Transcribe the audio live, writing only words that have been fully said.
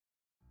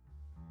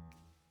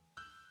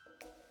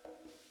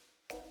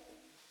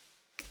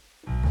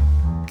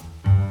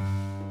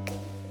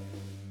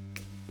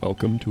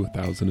Welcome to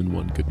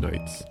 1001 Good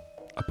Nights,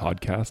 a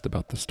podcast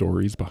about the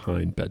stories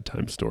behind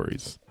bedtime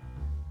stories.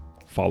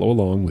 Follow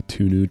along with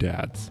two new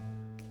dads,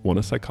 one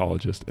a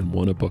psychologist and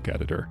one a book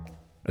editor,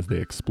 as they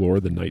explore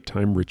the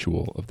nighttime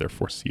ritual of their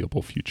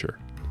foreseeable future.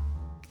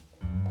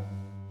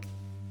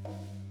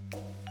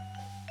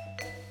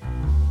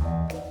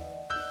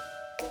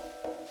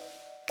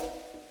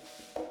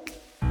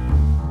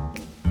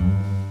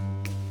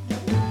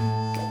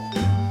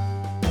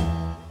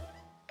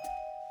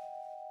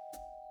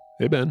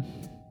 Hey, Ben.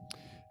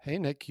 Hey,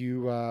 Nick,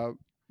 you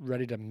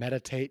ready to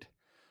meditate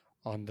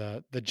on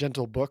the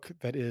gentle book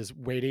that is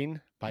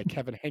Waiting by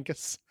Kevin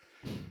Henkes?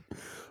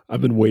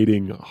 I've been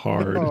waiting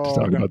hard to Oh,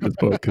 talk no. about this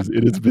book because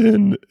it has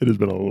been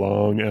a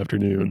long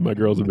afternoon. My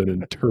girls have been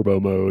in turbo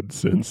mode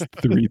since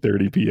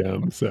 3:30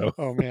 p.m. So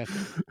Oh, man.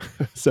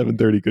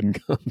 7:30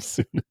 couldn't come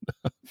soon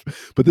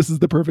enough. But this is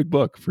the perfect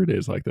book for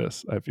days like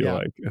this, I feel Yeah.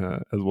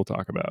 like, as we'll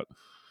talk about.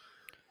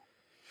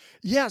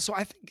 Yeah, so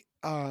I think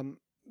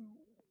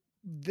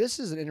this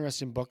is an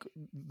interesting book.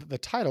 The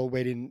title,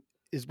 Waiting,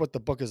 is what the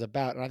book is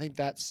about. And I think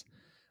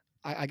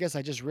I guess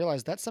I just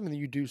realized that's something that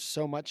you do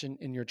so much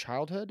in your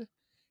childhood.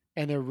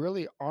 And there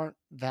really aren't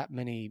that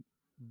many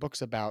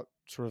books about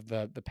sort of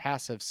the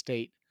passive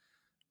state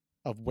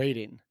of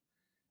waiting.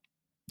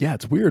 Yeah,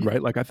 it's weird, Y-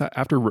 right? Like I thought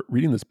after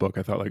reading this book,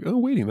 I thought like, oh,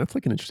 waiting, that's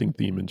like an interesting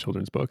theme in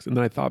children's books. And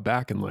then I thought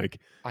back and like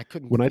I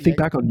couldn't, when I yeah, think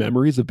back on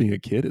memories of being a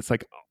kid, it's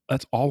like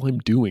that's all I'm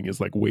doing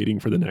is like waiting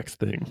for the next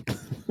thing.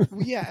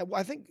 well, yeah,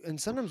 I think, and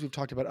sometimes we've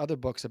talked about other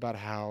books about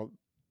how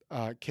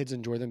kids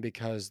enjoy them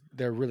because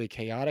they're really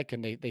chaotic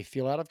and they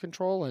feel out of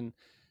control, and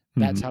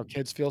that's how Mhm.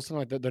 kids feel.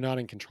 Something like they're not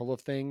in control of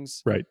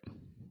things, Right.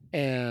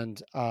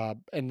 and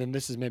then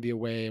this is maybe a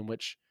way in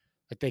which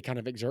like they kind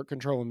of exert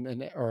control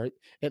and or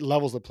it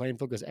levels the playing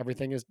field because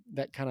everything is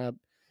that kind of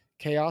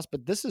chaos.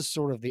 But this is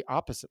sort of the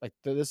opposite. Like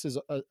this is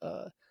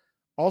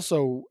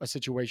also a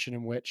situation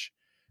in which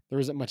there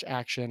isn't much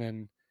action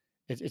and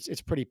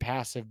it's pretty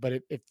passive, but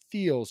it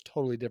feels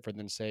totally different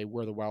than say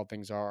Where the Wild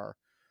Things Are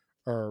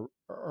or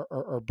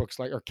books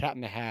like or Cat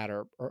in the Hat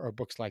or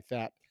books like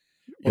that,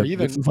 or Yeah,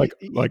 this even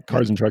is like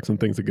Cars and Trucks and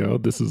Things that go.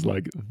 This is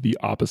like the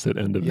opposite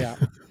end of yeah.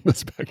 the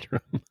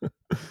spectrum.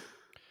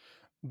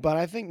 But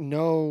I think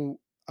no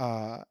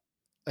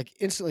like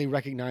instantly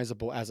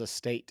recognizable as a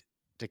state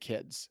to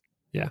kids,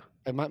 Yeah.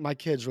 and my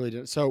kids really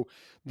didn't. So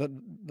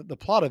the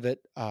plot of it,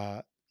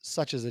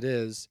 such as it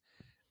is,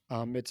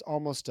 it's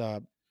almost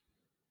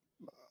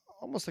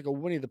like a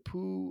Winnie the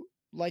Pooh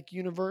like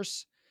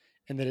universe,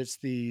 and that it's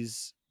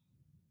these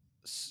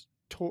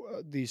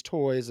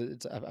toys.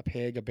 It's a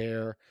pig, a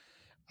bear,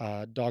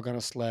 a dog on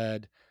a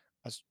sled,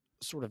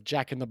 sort of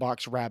Jack in the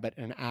Box rabbit,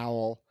 and an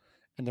owl,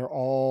 and they're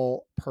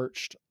all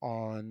perched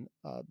on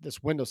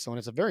this windowsill. And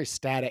it's a very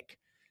static,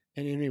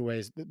 and in many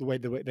ways, the way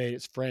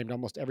it's framed,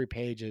 almost every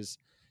page is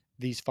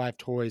these five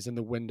toys in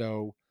the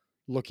window,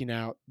 looking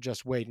out,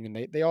 just waiting,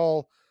 and they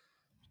all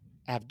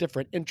have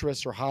different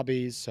interests or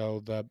hobbies.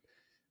 So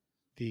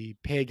the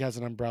pig has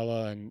an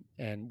umbrella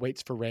and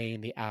waits for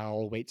rain. The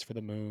owl waits for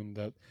the moon.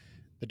 The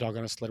dog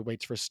on a sled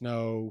waits for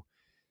snow.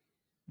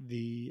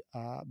 The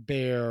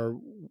bear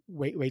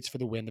waits for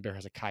the wind. The bear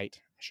has a kite.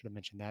 I should have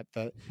mentioned that.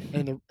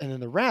 And then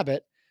the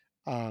rabbit,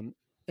 um,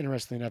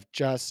 interestingly enough,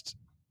 just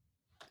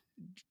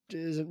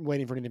isn't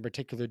waiting for anything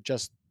particular.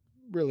 Just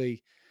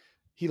really,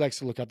 he likes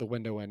to look out the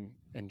window and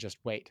just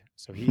wait.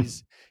 So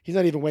he's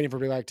not even waiting for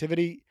real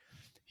activity.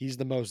 He's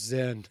the most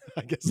zen,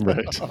 I guess,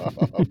 Right.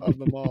 of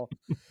them all.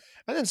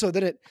 And then so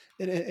then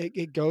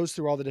it goes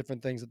through all the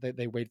different things that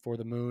they wait for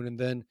the moon, and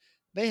then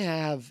they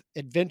have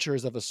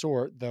adventures of a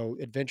sort, though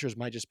adventures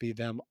might just be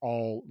them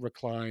all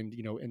reclined,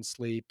 in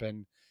sleep,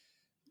 and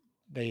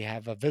they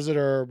have a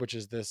visitor, which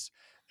is this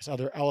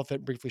other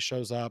elephant briefly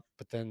shows up,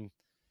 but then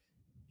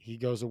he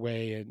goes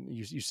away, and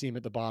you see him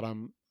at the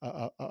bottom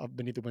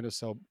beneath the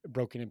windowsill,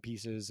 broken in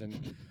pieces,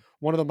 and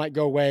one of them might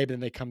go away, but then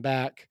they come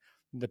back.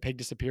 The pig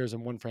disappears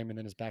in one frame and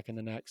then is back in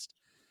the next.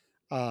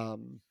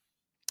 Um,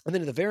 and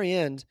then at the very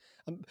end,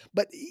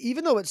 but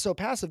even though it's so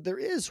passive, there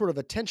is sort of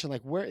a tension,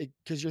 like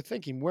because you're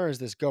thinking, where is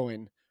this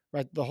going,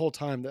 right? The whole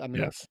time. I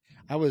mean, Yes.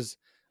 I was,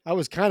 I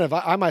was kind of,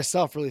 I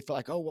myself really felt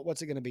like, oh,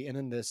 what's it going to be? And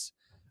then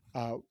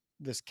uh,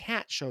 this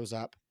cat shows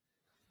up,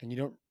 and you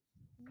don't,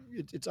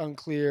 it's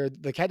unclear.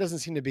 The cat doesn't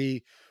seem to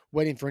be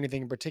waiting for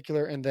anything in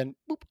particular, and then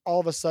boop, all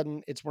of a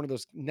sudden, it's one of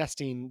those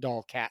nesting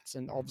doll cats,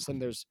 and all of a sudden,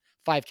 there's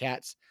five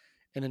cats,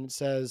 and then it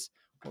says,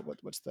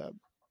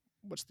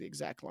 what's the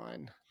exact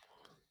line?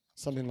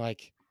 Something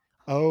like,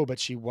 "Oh, but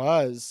she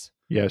was,"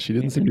 Yeah, she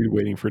didn't seem and to be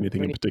waiting for anything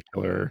for in any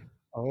particular.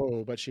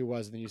 "Oh, but she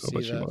was," and then you Oh, see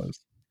but she was.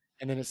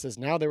 and then it says,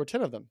 "Now there were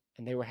 10 of them,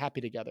 and they were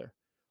happy together,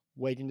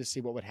 waiting to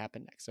see what would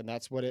happen next." And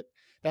that's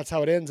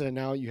how it ends, and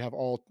now you have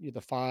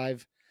the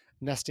 5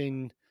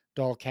 nesting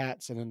doll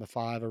cats and then the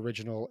 5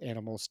 original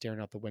animals staring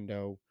out the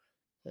window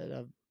at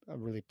a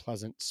really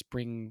pleasant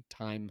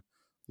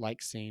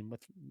springtime-like scene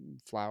with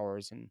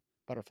flowers and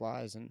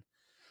butterflies, and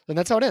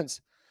that's how it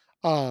ends.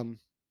 Um,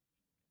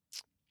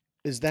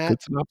 is It's a that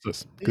good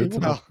synopsis. Good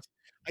well,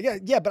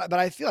 synopsis. yeah, but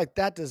I feel like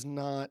that does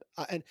not,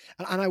 and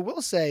I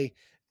will say,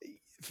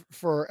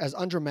 for as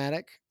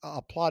undramatic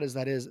a plot as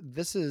that is,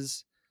 this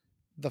is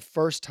the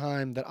first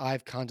time that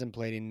I've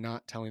contemplated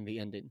not telling the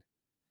ending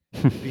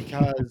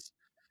because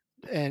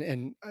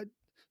and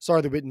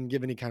sorry that we didn't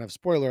give any kind of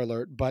spoiler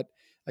alert, but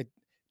like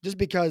just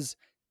because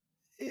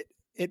it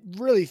it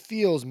really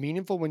feels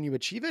meaningful when you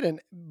achieve it,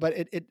 and but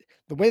it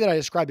the way that I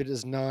described it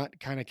does not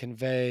kind of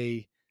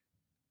convey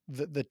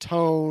the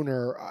tone,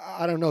 or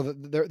I don't know,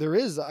 there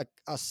is a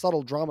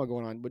subtle drama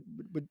going on.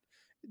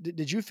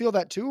 Did you feel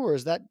that too, or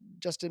is that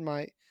just in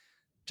my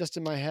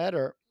head,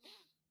 or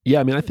Yeah,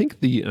 I mean, I think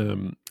the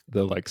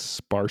like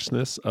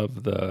sparseness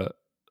of the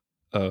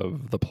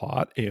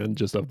plot and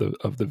just of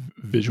the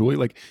visually,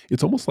 like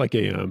it's almost like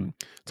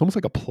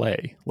a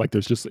play. Like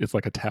there's just it's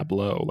like a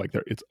tableau. Like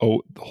there it's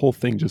the whole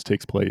thing just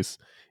takes place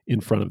in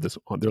front of this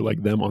on they're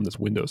like them on this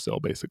windowsill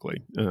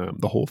basically.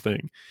 The whole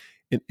thing.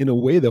 In a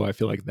way though, I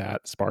feel like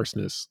that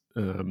sparseness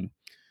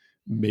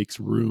makes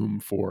room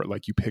for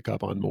like you pick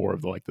up on more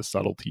of the like the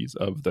subtleties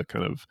of the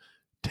kind of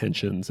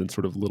tensions and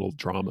sort of little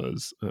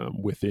dramas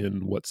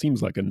within what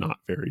seems like a not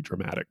very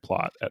dramatic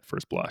plot at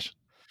first blush.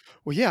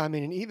 well, yeah, I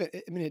mean, and even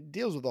I mean, it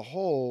deals with the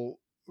whole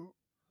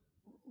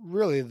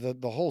really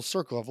the whole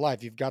circle of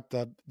life. You've got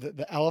the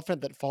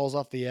elephant that falls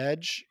off the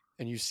edge,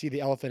 and you see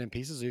the elephant in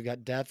pieces. So you've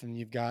got death, and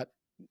you've got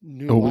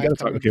new Oh, we got life to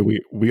talk. coming Okay, into.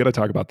 we got to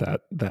talk about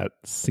that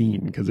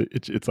scene because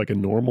it's like a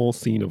normal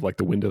scene of like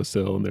the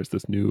windowsill, and there's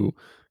this new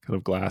kind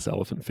of glass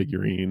elephant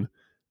figurine,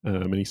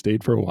 and he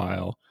stayed for a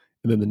while,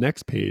 and then the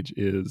next page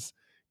is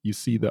you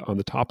see the on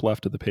the top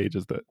left of the page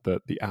is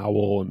the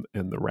owl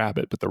and the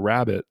rabbit, but the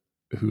rabbit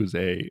who's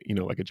a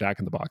like a jack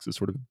in the box is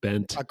sort of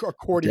bent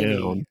Accordion-y,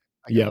 down,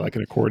 I yeah, call like it.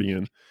 an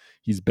accordion.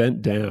 He's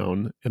bent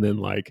down, and then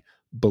like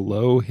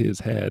below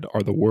his head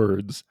are the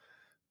words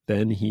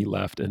then he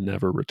left and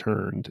never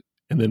returned.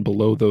 And then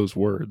below those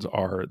words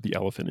are the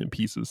elephant in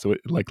pieces. So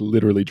it like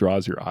literally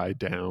draws your eye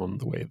down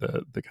the way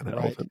the kind of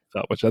Right. elephant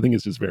felt, which I think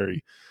is just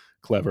very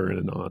clever in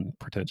a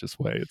non-pretentious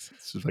way. It's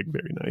just like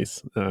very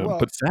nice, Well,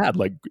 but sad.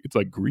 Like it's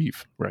like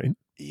grief, right?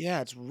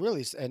 yeah, it's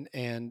really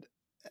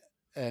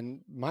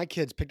and my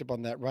kids picked up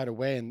on that right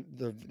away, and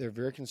they're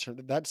very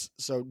concerned. That's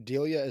so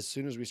Delia. As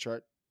soon as we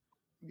start,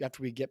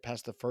 after we get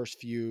past the first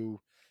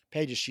few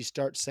pages, she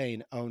starts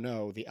saying, "Oh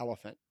no, the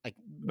elephant!" Like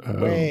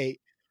Oh,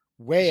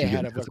 way she's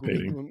ahead of like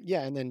anticipating.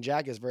 yeah. And then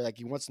Jack is very like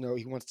he wants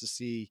to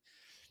see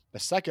the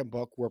second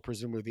book where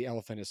presumably the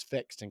elephant is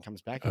fixed and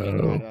comes back again,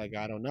 and Oh,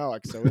 I don't know.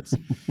 Like so, it's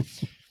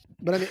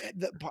but I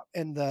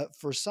mean the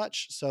for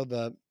such so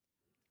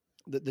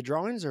the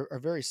drawings are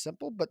very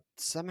simple, but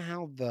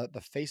somehow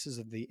the faces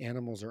of the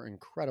animals are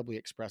incredibly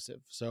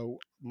expressive.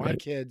 So my right.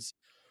 kids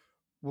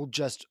will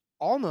just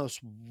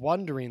almost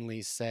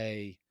wonderingly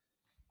say,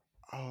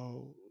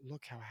 "Oh,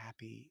 look how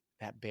happy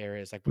that bear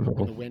is!" Like when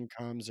Oh, the wind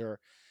comes, or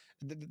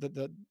the the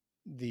the,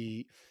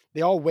 the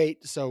they all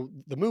wait. So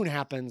the moon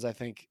happens, I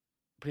think,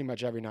 pretty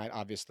much every night,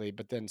 obviously.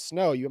 But then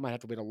snow, you might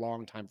have to wait a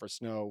long time for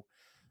snow.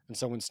 And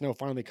so when snow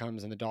finally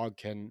comes and the dog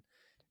can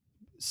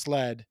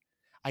sled.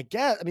 I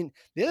guess I mean,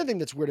 the other thing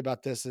that's weird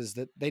about this is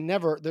that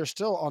they're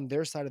still on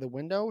their side of the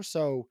window,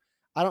 so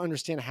I don't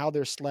understand how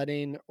they're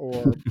sledding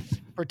or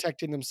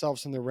protecting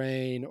themselves from the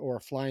rain or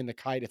flying the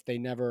kite if they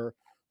never,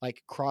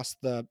 like, cross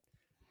the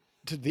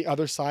to the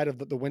other side of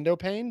the window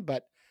pane,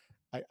 but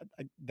I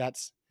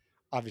that's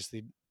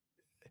obviously,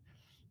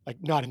 like,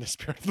 not in the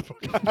spirit of the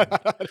book.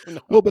 I don't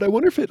know. well, but I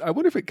wonder if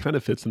it kind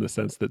of fits in the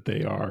sense that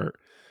they are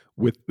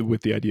with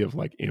the idea of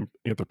like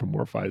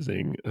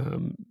anthropomorphizing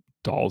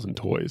dolls and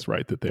toys,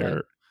 right? That Right,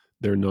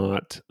 they're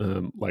not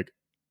like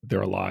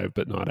they're alive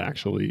but not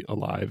actually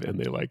alive, and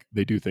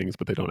they do things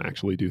but they don't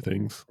actually do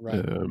things,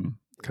 right.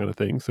 kind of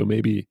thing. So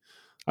maybe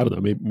I don't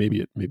know.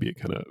 Maybe it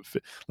kind of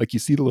fit. Like you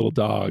see the little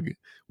dog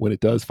when it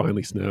does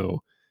finally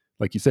snow.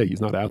 Like you say,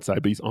 he's not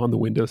outside, but he's on the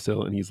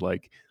windowsill and he's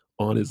like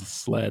on his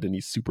sled and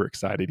he's super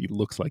excited. He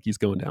looks like he's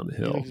going down the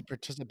He like hill. he's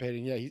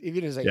participating, yeah,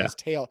 even his, like, Yeah. his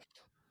tail.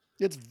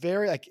 It's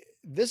very like,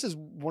 this is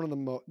one of the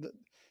most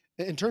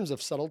in terms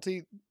of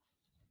subtlety,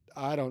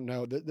 I don't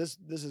know. This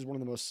is one of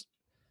the most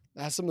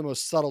has some of the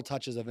most subtle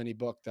touches of any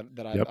book that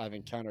Yep. I've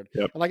encountered.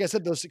 Yep. And like I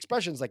said, those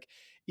expressions, like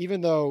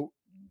even though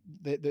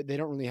they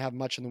don't really have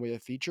much in the way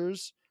of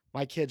features,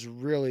 my kids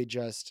really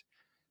just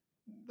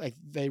like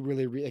they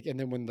really like, and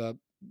then when the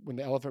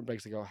elephant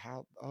breaks, they go,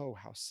 "How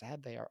how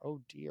sad they are!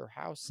 Oh dear,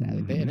 how sad!"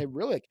 Like, Mhm. they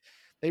really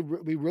like,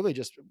 we really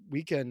just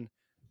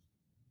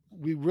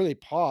we really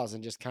pause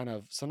and just kind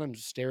of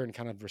sometimes stare in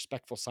kind of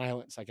respectful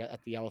silence, like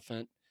at the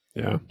elephant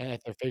Yeah. and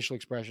at their facial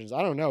expressions.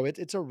 I don't know.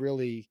 It's a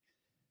really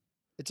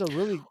it's a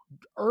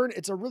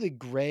really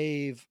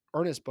grave,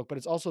 earnest book, but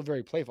it's also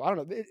very playful. I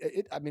don't know.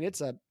 I mean, it's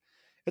a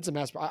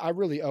master. I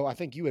really I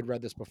think you had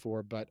read this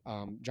before, but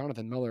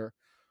Jonathan Miller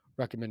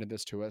recommended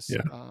this to us,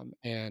 Yeah.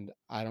 and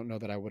I don't know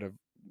that I would have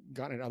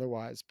gotten it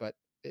otherwise, but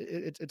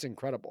it's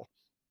incredible.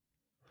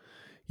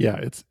 Yeah.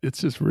 It's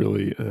just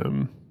really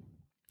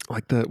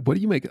like the what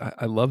do you make?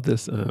 I love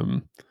this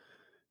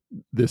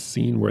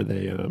scene where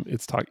they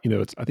it's talk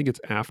it's I think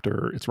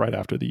it's right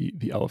after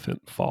the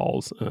elephant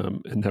falls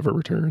and never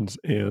returns,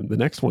 and the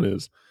next one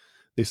is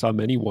they saw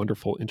many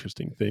wonderful,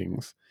 interesting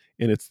things.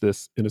 And it's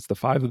the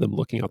five of them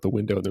looking out the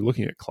window, and they're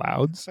looking at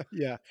clouds,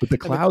 Yeah. but the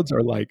And the clouds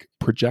are like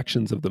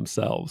projections of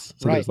themselves.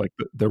 So right. there's like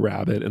the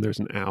rabbit, and there's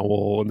an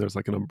owl, and there's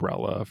like an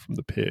umbrella from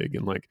the pig.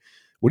 And like,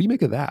 what do you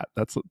make of that?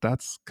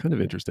 That's kind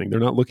of interesting. They're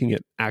not looking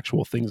at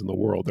actual things in the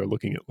world. They're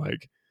looking at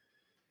like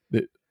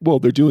well,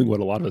 they're doing what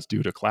a lot of us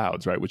do to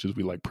clouds, right? Which is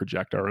we like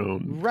project our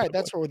own kind Right, of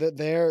like. that's where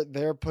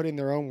they're putting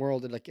their own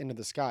world like into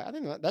the sky. I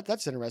think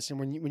that's interesting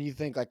when you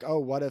think like, oh,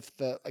 what if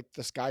the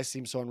sky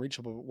seems so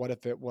unreachable? But what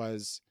if it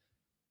was,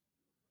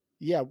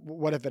 yeah,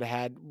 what if it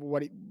had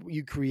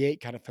you create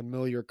kind of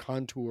familiar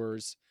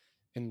contours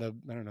in the,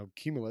 I don't know,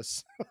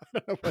 cumulus. I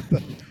don't know what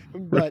the,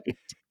 but Right.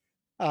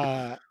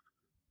 uh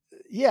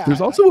yeah,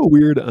 There's I also a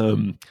weird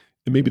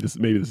and maybe this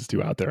is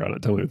too out there. I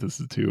don't tell me if this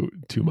is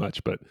too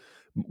much, but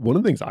one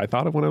of the things I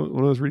thought of when I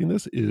was reading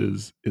this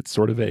is it's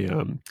sort of a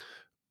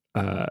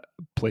uh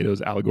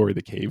Plato's allegory of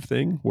the cave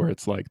thing, where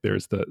it's like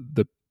there's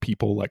the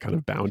people like kind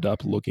of bound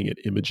up looking at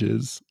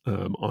images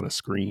on a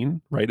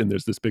screen, right? And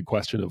there's this big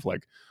question of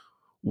like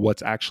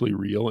what's actually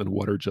real and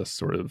what are just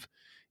sort of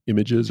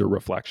images or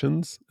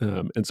reflections.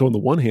 And so on the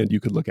one hand, you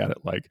could look at it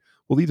like,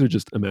 well, these are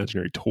just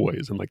imaginary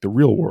toys, and like the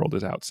real world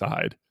is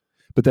outside.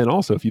 But then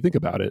also, if you think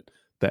about it,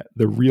 that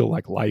the real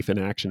like life and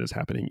action is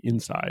happening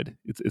inside.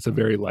 It's a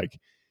very like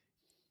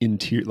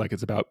interior, like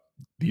it's about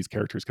these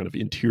characters' kind of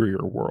interior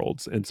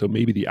worlds. And so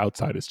maybe the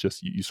outside is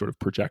just you sort of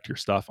project your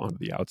stuff onto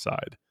the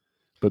outside,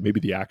 but maybe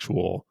the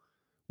actual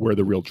where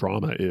the real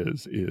drama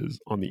is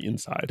on the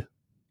inside.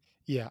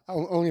 yeah,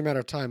 only a matter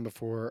of time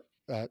before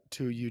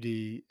two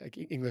UD like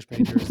English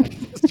majors like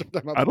start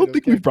talking about I don't Plato's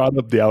think cave. we've brought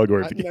up the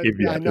allegory of the No, cave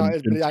I yet know, in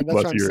but two that's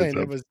what plus I'm years saying.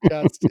 It of. was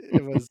just,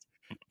 it was,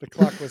 the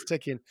clock was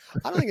ticking.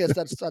 I don't think that's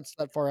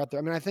that far out there.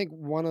 I mean, I think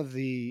one of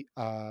the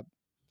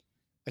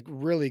like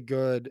really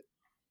good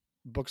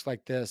books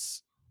like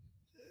this,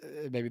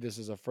 maybe this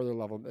is a further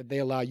level. They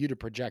allow you to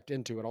project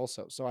into it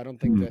also. So I don't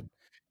think Hmm.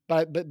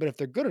 that, but if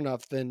they're good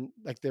enough, then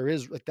like there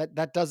is like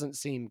that doesn't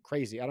seem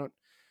crazy. I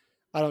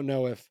don't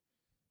know if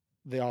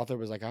the author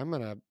was like, I'm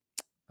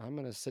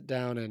gonna sit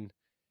down and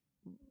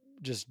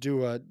just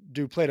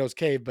do Plato's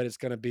cave, but it's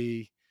gonna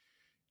be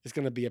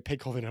a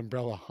pig holding an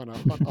umbrella on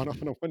on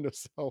a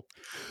windowsill.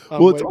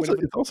 Well, When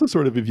it's also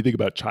sort of if you think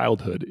about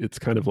childhood, it's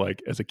kind of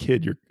like as a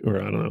kid, you're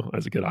or I don't know,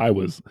 as a kid,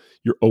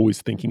 you're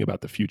always thinking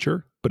about the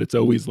future, but it's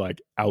always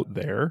like out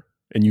there,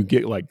 and you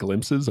get like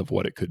glimpses of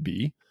what it could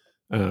be.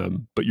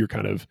 But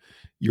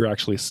you're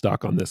actually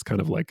stuck on this kind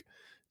of like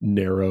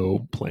narrow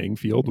playing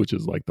field, which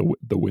is like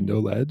the window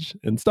ledge,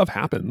 and stuff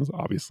happens,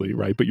 obviously,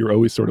 right? But you're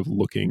always sort of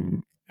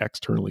looking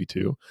externally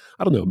too.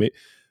 I don't know.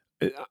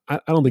 I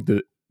don't think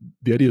that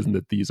the idea isn't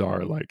that these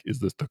are like, is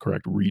this the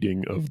correct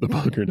reading of the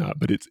book or not?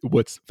 But it's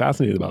what's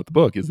fascinating about the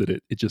book is that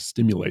it just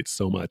stimulates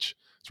so much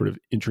sort of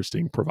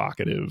interesting,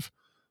 provocative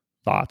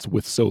thoughts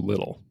with so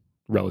little,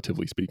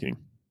 relatively speaking.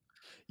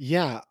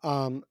 yeah,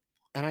 and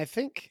I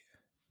think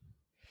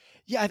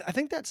yeah, I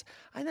think that's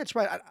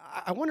right.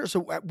 I wonder. So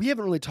we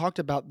haven't really talked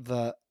about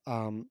the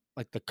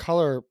like the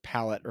color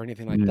palette or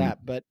anything like Mm,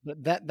 that, but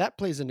that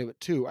plays into it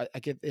too. I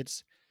get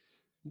it's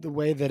the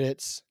way that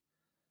it's,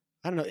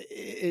 I don't know.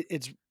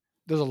 It's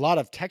there's a lot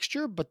of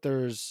texture, but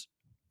there's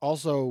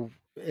also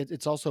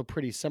it's also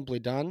pretty simply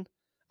done.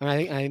 And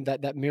I think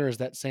that mirrors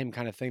that same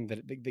kind of thing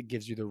that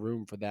gives you the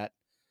room for that.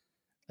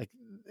 Like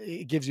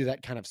it gives you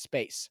that kind of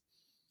space.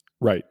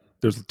 right.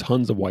 There's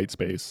tons of white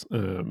space,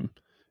 and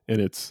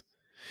it's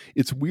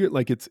weird.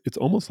 Like it's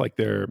almost like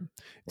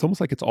it's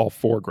almost like it's all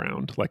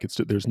foreground. Like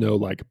there's no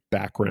like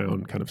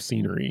background kind of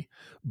scenery,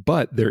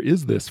 but there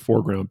is this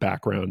foreground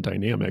background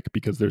dynamic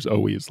because there's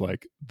always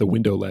like the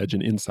window ledge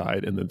and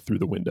inside, and then through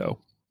the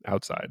window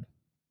outside.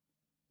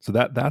 So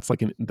that's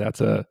like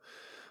that's a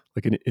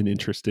like an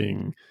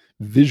interesting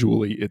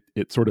visually.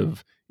 It sort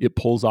of it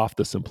pulls off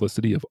the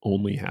simplicity of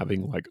only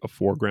having like a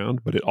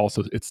foreground, but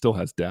it still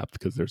has depth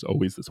because there's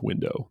always this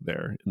window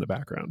there in the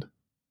background,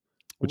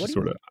 which What is do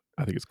sort you of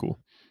I think it's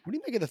cool. what do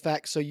you make of the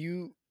fact? So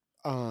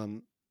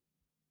um,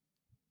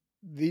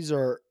 these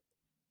are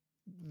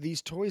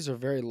these toys are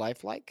very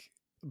lifelike,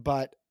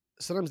 but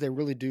sometimes they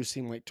really do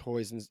seem like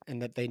toys,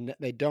 and that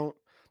they don't.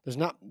 There's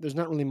not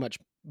really much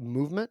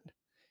movement,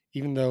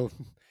 even though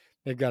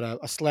they've got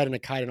a sled and a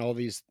kite and all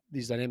these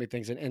dynamic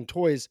things. And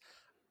toys,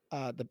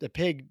 the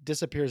pig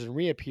disappears and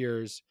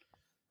reappears,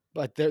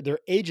 but their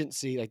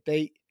agency, like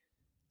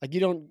you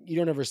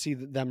don't ever see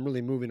them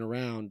really moving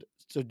around.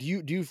 So do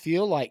you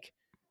feel like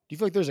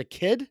there's a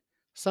kid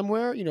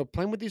somewhere,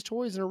 playing with these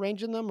toys and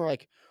arranging them, or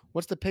like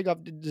what's the pig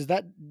up?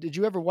 Did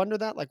you ever wonder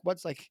that? Like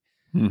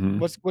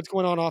Hmm. what's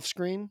going on off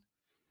screen?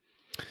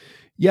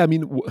 Yeah, I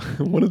mean,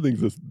 one of the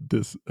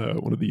things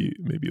one of the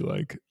maybe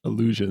like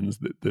illusions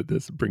that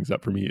this brings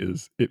up for me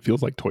is it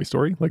feels like Toy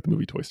Story, like the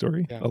movie Toy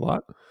Story, Yeah. a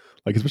lot.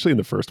 Like especially in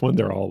the first one,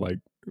 they're all like,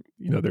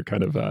 they're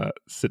kind of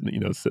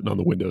sitting on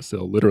the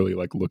windowsill, literally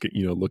like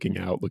looking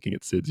out, looking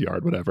at Sid's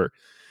yard, whatever.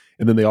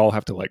 And then they all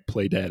have to like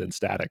play dead and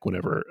static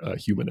whenever a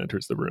human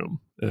enters the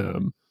room.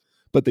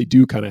 But they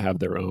do kind of have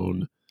their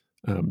own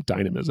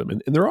dynamism,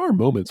 and there are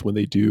moments when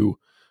they do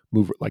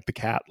move, like the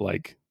cat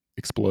like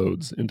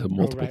explodes into Oh,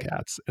 multiple right.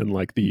 cats, and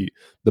like the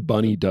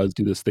bunny does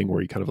do this thing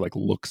where he kind of like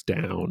looks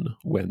down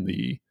when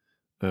the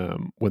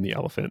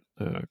elephant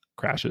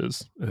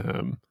crashes,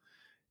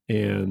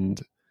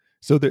 and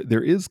so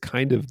there is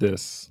kind of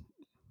this,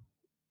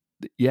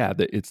 yeah,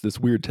 that it's this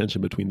weird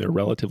tension between they're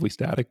relatively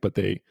static, but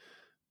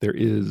there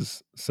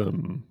is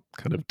some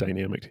kind of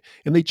dynamic,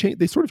 and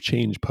they sort of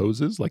change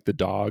poses, like the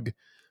dog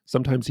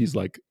sometimes he's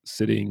like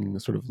sitting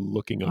sort of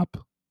looking up,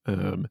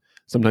 um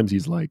sometimes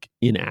he's like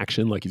in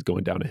action, like he's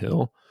going down a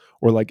hill,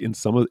 or like in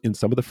some of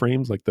the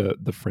frames, like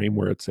the frame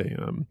where it's a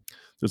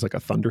there's like a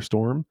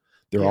thunderstorm,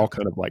 they're all Yeah.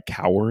 kind of like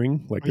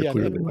cowering, like Oh, they're yeah,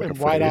 clearly like and afraid.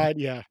 wide-eyed,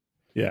 yeah.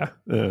 Yeah.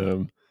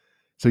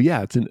 So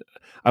yeah, it's an,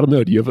 I don't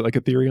know, do you have like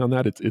a theory on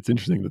that? It's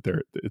interesting that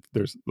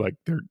there's like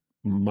they're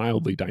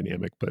mildly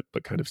dynamic but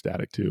kind of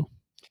static too.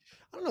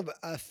 I don't know, but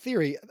a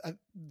theory,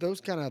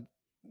 those kinda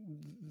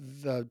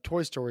the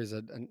Toy Story is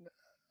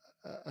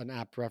an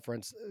apt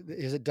reference,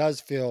 is it does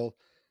feel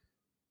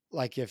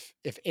like if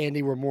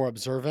Andy were more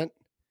observant,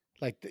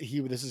 like,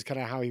 this is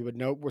kinda how he would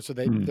know, where so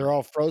Mm. they're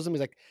all frozen,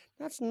 he's like,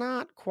 "That's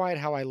not quite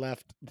how I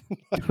left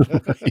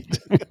Right.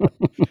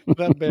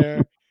 that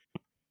bear."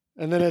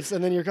 And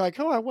then you're like,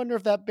 "Oh, I wonder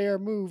if that bear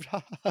moved."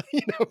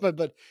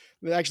 But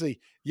actually,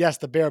 yes,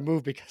 the bear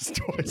moved because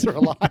toys are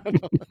alive.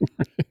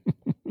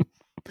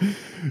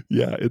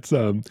 Yeah,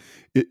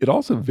 it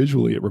also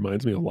visually it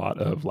reminds me a lot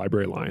of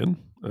Library Lion,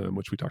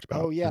 which we talked Oh,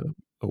 about yeah.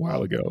 a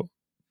while Well, ago,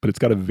 but it's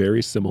got a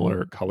very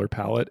similar color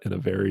palette and a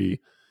very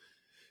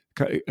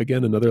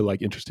again, another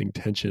like interesting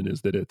tension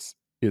is that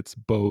it's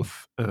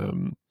both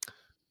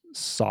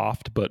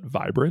soft but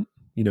vibrant.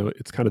 You know,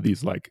 it's kind of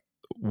these like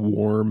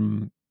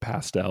warm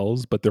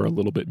pastels, but they're a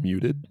little bit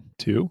muted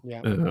too.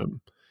 yeah,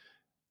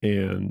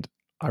 And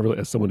I really,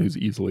 as someone who's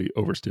easily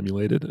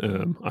overstimulated,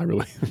 I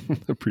really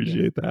yeah,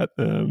 appreciate that.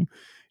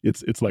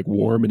 It's like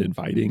warm and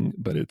inviting,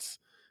 but it's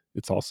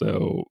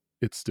also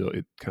it's still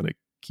it kind of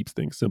keeps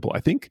things simple. I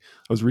think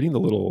I was reading the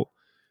little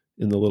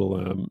in the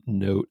little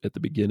note at the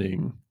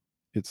beginning.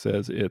 It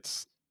says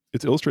it's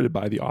illustrated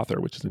by the author,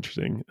 which is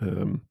interesting. I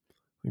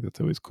think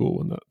that's always cool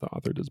when the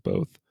author does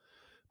both.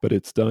 But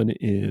it's done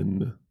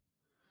in,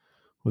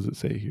 what does it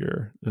say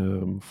here?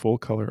 Full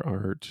color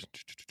art,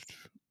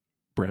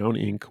 brown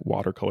ink,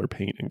 watercolor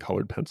paint, and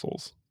colored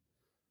pencils.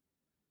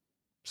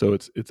 So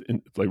it's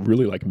like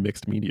really like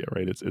mixed media,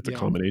 right? It's a yeah.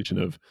 combination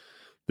of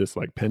this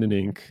like pen and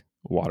ink,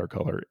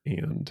 watercolor,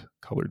 and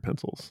colored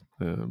pencils.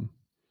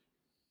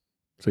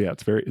 So yeah,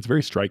 it's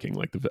very striking.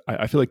 Like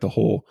I feel like the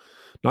whole,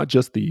 not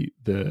just the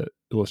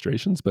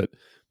illustrations, but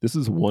this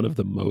is one of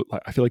the most.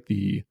 I feel like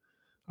the,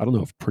 I don't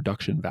know if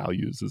production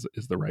values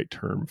is the right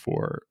term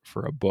for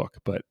a book,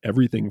 but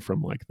everything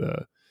from like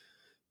the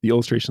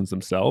illustrations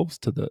themselves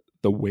to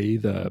the way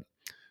the,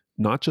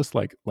 not just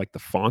like the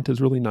font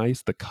is really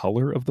nice, the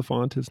color of the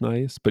font is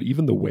nice, but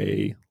even the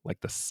way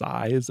like the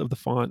size of the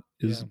font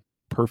is Yeah.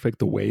 perfect.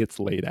 The way it's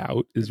laid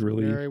out is It's really,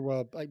 very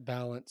well, like,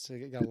 balanced.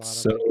 It got a it's lot of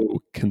so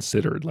it.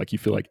 considered. Like you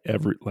feel like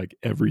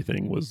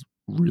everything was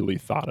really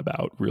thought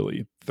about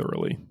really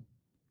thoroughly.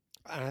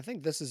 And I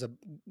think this is a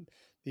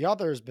the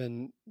author has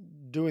been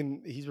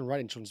he's been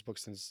writing children's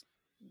books since,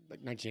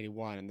 like,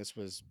 1981, and this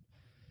was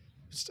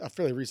a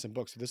fairly recent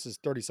book, so this is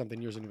 30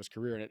 something years into his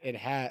career, and it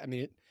had I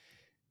mean,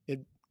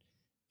 it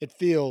it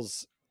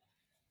feels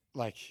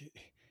like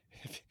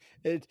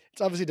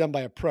it's obviously done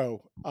by a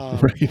pro.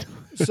 Right.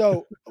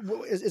 So,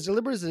 as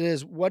deliberate as it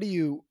is, what do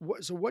you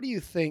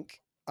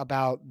think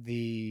about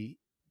the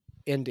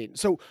ending?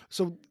 So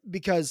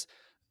because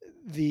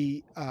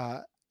the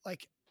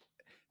like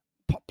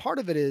part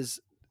of it is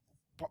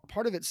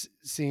part of it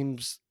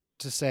seems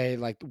to say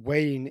like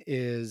waiting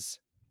is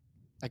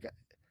like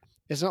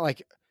it's not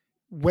like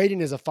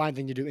waiting is a fine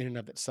thing to do in and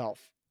of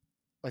itself.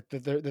 Like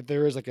that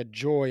there is like a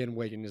joy in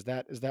waiting. Is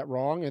that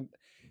wrong? And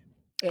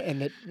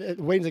that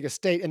waiting is like a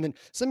state. And then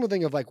similar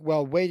thing of like,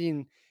 well,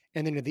 waiting,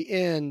 and then at the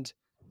end,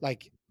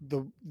 like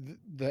the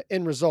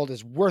end result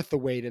is worth the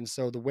wait, and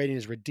so the waiting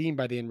is redeemed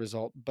by the end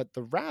result. But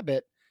the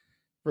rabbit,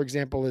 for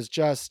example, is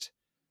just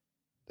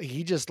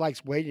he just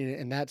likes waiting,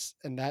 and they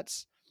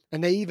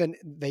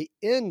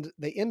end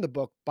the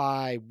book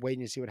by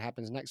waiting to see what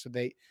happens next. So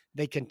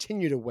they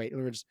continue to wait. In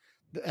other words,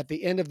 at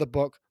the end of the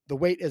book, the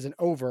wait isn't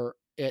over.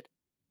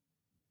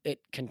 It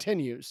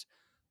continues,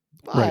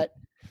 Right.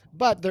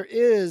 but there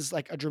is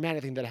like a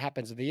dramatic thing that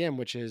happens at the end,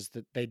 which is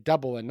that they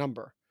double in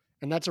number,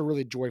 and that's a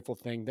really joyful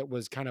thing that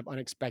was kind of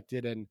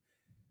unexpected. And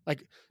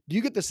like, do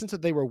you get the sense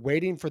that they were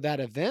waiting for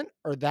that event,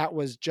 or that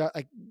was just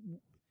like,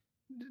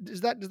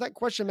 does that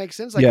question make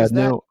sense? Like, Yeah. is that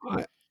No,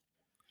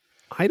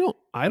 I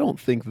don't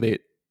think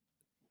that,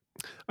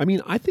 I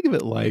mean, I think of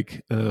it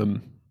like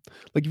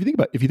if you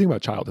think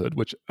about childhood,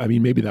 which I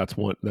mean, maybe that's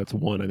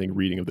one I think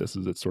reading of this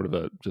is it's sort of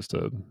a just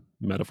a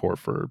metaphor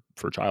for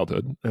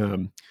childhood,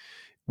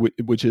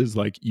 which is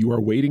like you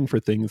are waiting for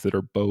things that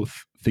are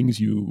both things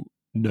you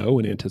know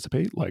and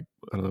anticipate, like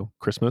I don't know,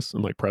 Christmas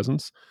and like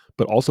presents,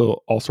 but also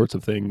all sorts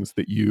of things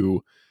that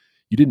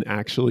you didn't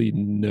actually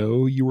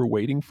know you were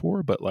waiting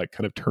for, but like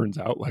kind of turns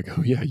out like,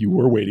 oh yeah, you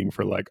were waiting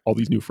for like all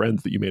these new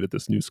friends that you made at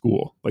this new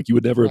school. Like you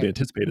would never have Right.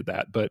 anticipated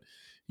that, but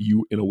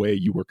you, in a way,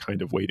 you were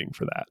kind of waiting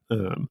for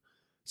that.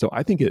 So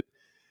I think it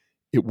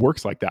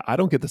works like that. I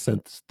don't get the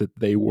sense that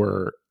they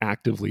were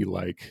actively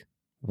like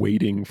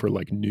waiting for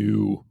like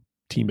new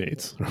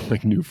teammates or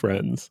like new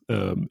friends.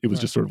 It was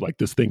Right. just sort of like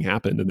this thing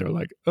happened and they're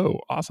like,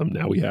 oh, awesome.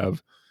 Now we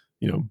have,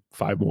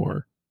 5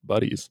 more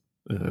buddies.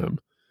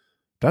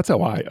 That's how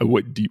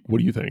what do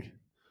you think?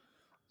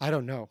 I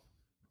don't know.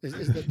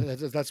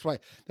 That's why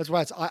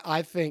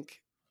I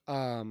think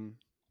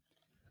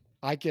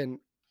I can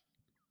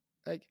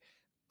like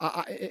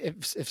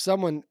if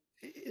someone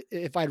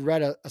if I'd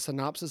read a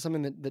synopsis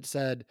something that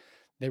said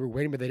they were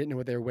waiting but they didn't know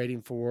what they were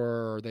waiting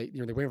for, or they're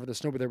waiting for the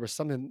snow, but there was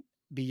something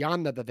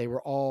beyond that they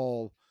were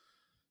all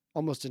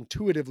almost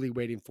intuitively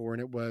waiting for,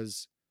 and it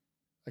was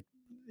like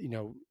you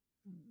know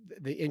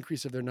the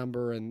increase of their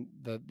number and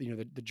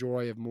the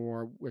joy of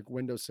more like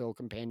windowsill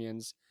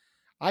companions.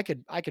 I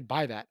could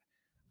buy that.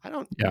 I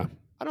don't Yeah.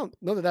 I don't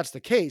know that that's the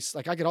case.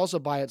 Like I could also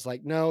buy it's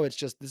like no, it's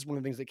just this is one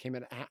of the things that came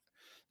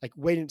like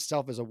waiting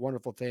itself is a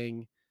wonderful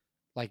thing.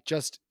 Like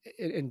just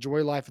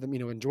enjoy life with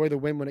them, enjoy the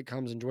wind when it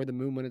comes, enjoy the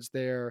moon when it's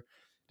there. It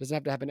doesn't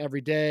have to happen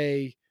every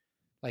day.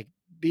 Like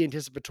be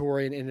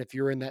anticipatory, and if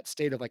you're in that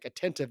state of like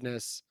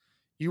attentiveness,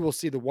 you will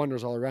see the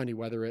wonders all around you,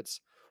 whether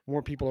it's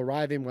more people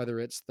arriving, whether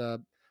it's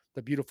the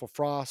beautiful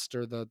frost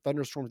or the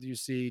thunderstorms that you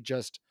see.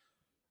 Just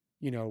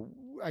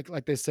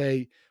like they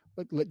say,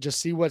 just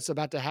see what's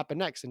about to happen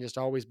next, and just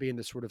always be in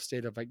this sort of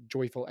state of like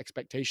joyful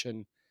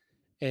expectation.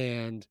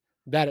 And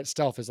that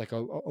itself is like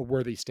a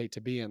worthy state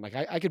to be in. Like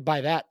I could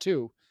buy that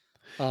too.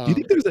 Do you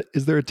think Um,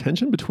 is there a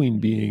tension between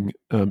being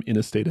in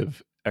a state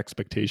of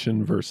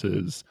expectation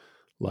versus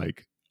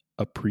like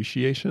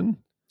appreciation?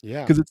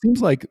 yeah, Because it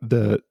seems like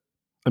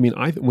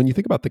when you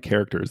think about the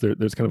characters,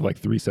 there's kind of like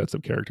 3 sets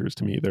of characters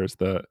to me.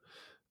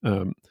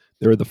 Um,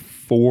 there are the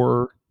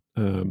 4,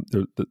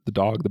 the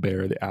dog, the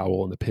bear, the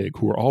owl, and the pig,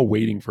 who are all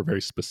waiting for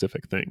very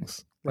specific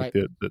things. Like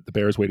right. the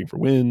bear is waiting for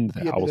wind,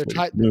 the Yeah, owl's they're waiting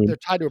tied. for moon. They're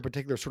tied to a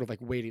particular sort of like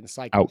waiting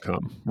cycle.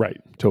 Outcome. Right.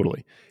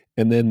 Totally.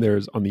 And then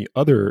there's on the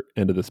other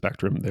end of the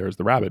spectrum, there's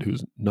the rabbit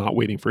who's not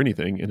waiting for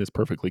anything and is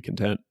perfectly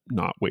content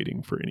not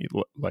waiting for any,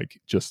 like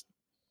just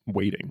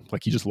waiting.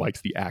 Like he just likes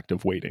the act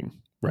of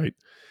waiting. Right.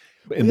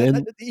 Well, And yeah,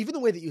 then even the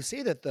way that you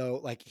say that though,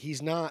 like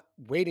he's not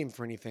waiting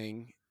for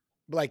anything,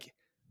 but like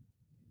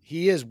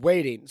he is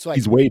waiting. So like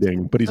he's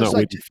waiting, but he's just not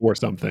like waiting for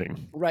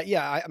something. right,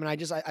 yeah. I mean,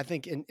 I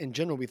think in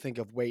general we think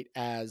of wait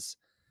as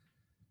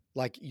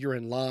like you're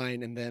in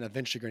line and then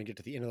eventually you're going to get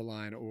to the end of the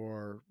line,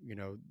 or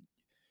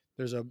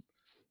there's a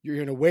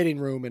you're in a waiting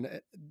room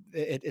and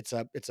it's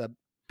a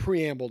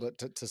preamble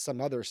to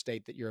some other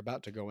state that you're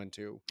about to go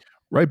into.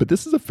 Right. But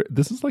this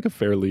is like a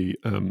fairly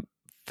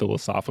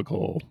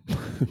philosophical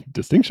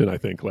distinction. I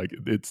think like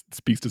it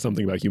speaks to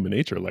something about human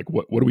nature. Like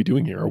what are we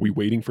doing here? Are we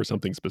waiting for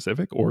something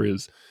specific, or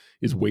is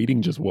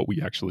waiting just what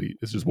we actually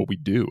is just what we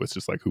do? It's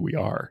just like who we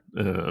are.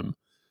 And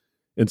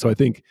so I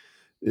think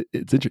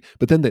it's interesting.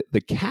 But then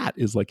the cat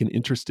is like an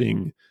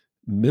interesting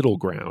middle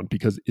ground,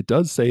 because it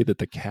does say that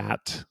the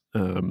cat,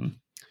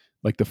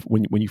 like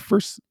when you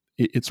first,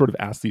 it sort of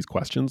asks these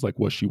questions like,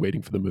 was she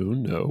waiting for the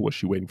moon? No. Was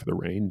she waiting for the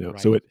rain? No.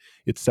 Right. So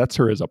it sets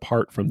her as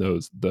apart from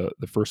the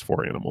first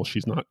 4 animals.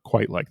 She's not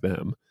quite like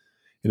them.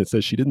 And it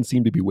says she didn't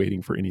seem to be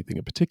waiting for anything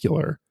in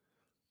particular.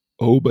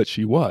 Oh, but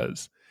she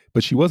was.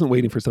 But she wasn't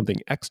waiting for something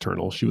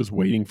external. She was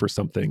waiting for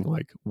something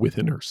like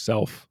within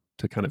herself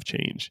to kind of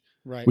change,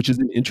 Right. which is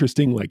an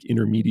interesting like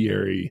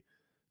intermediary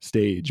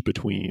stage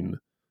between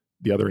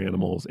the other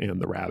animals and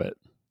the rabbit,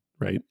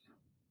 right?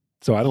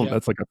 So I don't Yeah.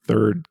 that's like a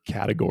third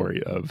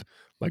category of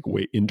like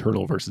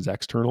internal versus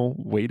external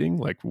waiting,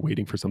 like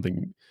waiting for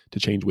something to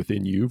change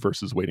within you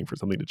versus waiting for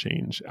something to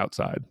change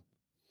outside.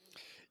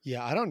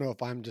 Yeah, I don't know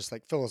if I'm just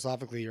like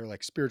philosophically or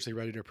like spiritually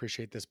ready to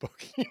appreciate this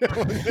book.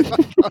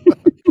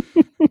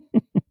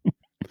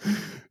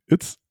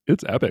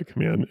 It's epic,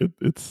 man.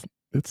 It's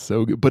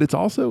so good, but it's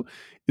also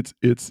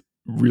it's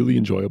really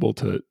enjoyable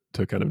to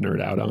kind of nerd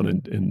out on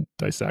and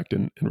dissect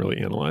and really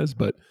analyze.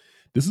 But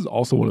this is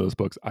also one of those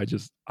books I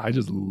just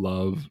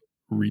love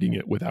reading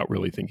it without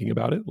really thinking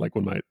about it. Like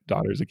when my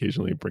daughters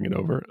occasionally bring it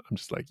over, I'm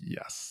just like,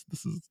 yes,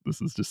 this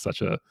is just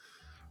such a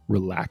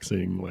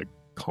relaxing, like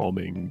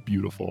calming,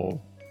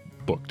 beautiful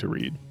book to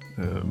read.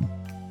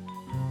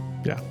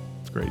 Yeah,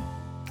 it's great.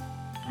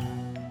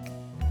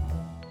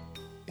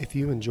 If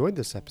you enjoyed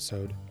this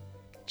episode,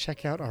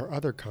 check out our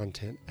other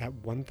content at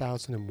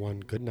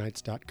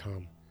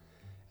 1001goodnights.com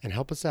and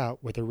help us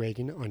out with a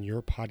rating on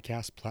your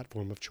podcast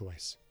platform of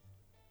choice.